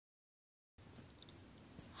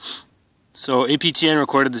So APTN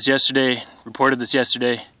reported this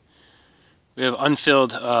yesterday. We have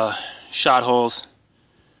unfilled shot holes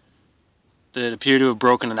that appear to have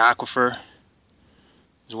broken an aquifer.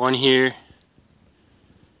 There's one here,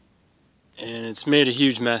 and it's made a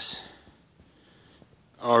huge mess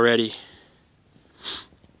already.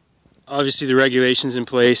 Obviously the regulations in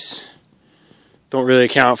place don't really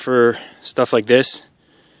account for stuff like this.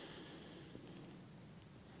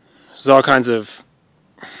 There's all kinds of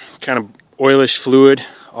kind of oilish fluid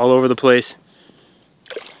all over the place.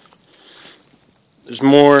 There's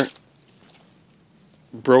more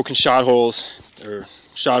broken shot holes, or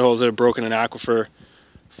shot holes that have broken an aquifer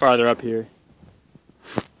farther up here.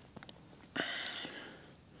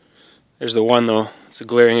 There's the one though, it's a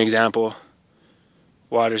glaring example.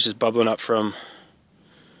 Water's just bubbling up from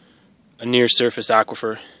a near surface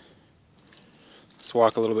aquifer. Let's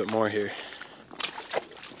walk a little bit more here.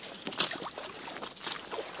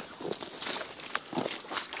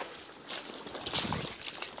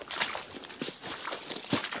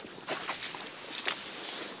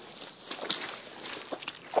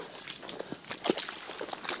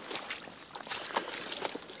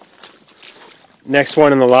 Next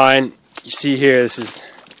one in the line, you see here, this is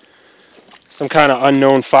some kind of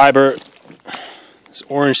unknown fiber. This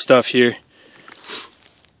orange stuff here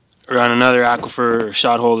around another aquifer or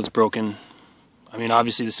shot hole that's broken. I mean,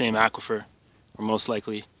 obviously the same aquifer, or most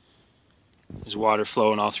likely. There's water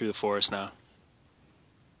flowing all through the forest now.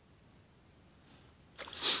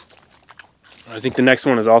 I think the next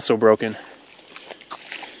one is also broken.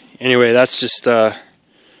 Anyway, that's just I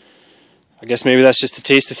guess maybe that's just a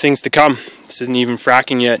taste of things to come. This isn't even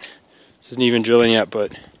fracking yet. This isn't even drilling yet,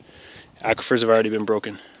 but aquifers have already been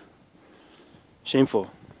broken.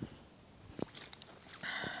 Shameful.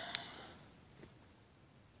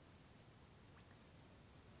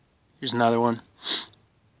 Here's another one.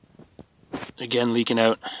 Again, leaking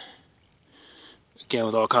out. Again,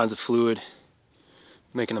 with all kinds of fluid.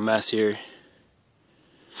 Making a mess here.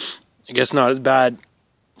 I guess not as bad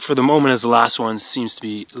for the moment as the last one. Seems to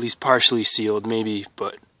be at least partially sealed, maybe,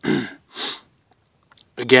 but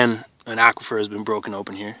again, an aquifer has been broken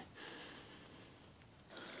open here.